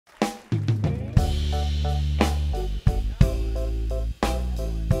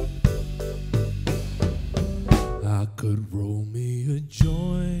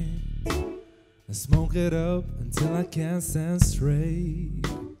smoke it up until I can't stand straight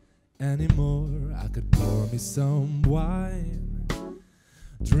anymore. I could pour me some wine,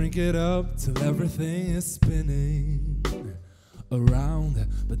 drink it up till everything is spinning around,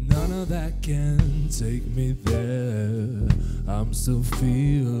 but none of that can take me there. I'm still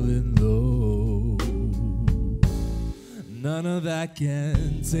feeling low. None of that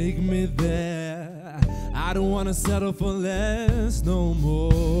can take me there. I don't wanna settle for less no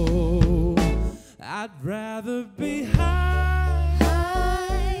more. I'd rather be high,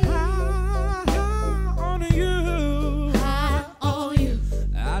 high, high, high on you. High on you.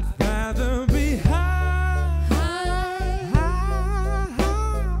 I'd rather be high, high, high,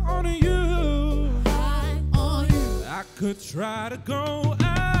 high on you. High on you. I could try to go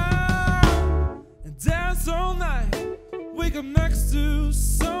out and dance all night, wake up next to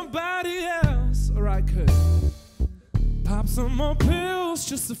somebody else, or I could pop some more pills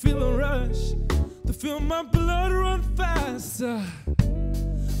just to feel a rush, to feel my blood run faster.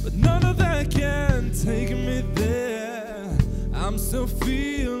 But none of that can take me there. I'm still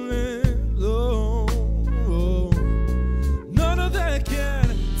feeling low. None of that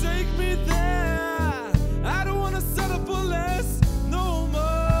can take me there. I don't wanna settle for less no more.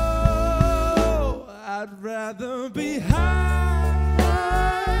 I'd rather be high,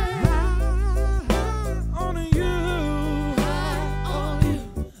 high, high, high on you. High on you.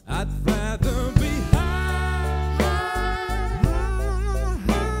 I'd rather be high, high, high,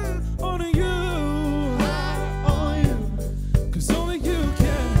 high on you. High on you. 'Cause only you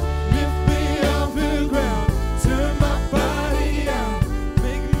can lift me off the ground, turn my body out,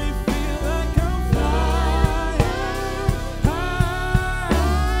 make me feel like I'm flying high,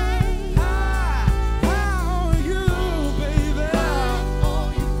 high, high on you, baby.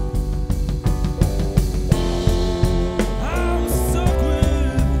 I'm stuck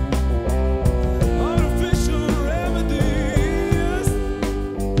with artificial remedies,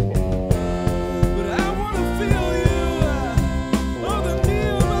 but I wanna feel you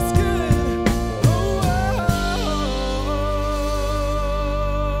underneath my skin. Oh,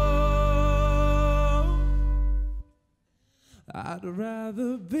 I'd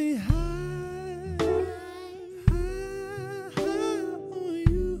rather be high, high, high on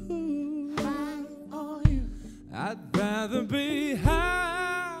you. High on you. I'd rather be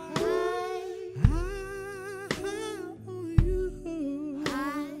high, high, high on you.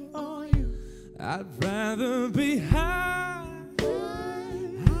 High on you. I'd rather be high,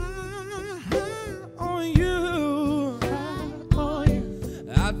 high, high on you. High on you.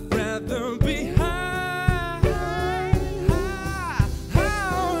 I'd rather be high, high, high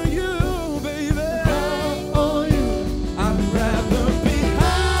on you, baby. High on you. I'd rather be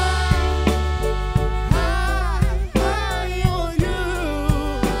high, high, high on you.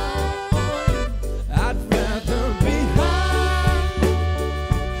 I'd rather be high,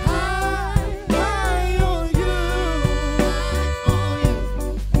 high, high on you.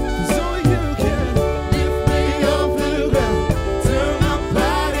 'Cause only you can lift me off the ground, turn my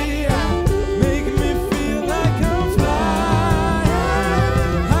body out, make me feel like I'm flying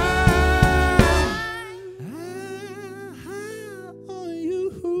high, high on you.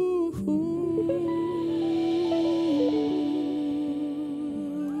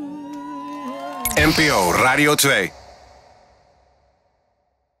 NPO Radio 2.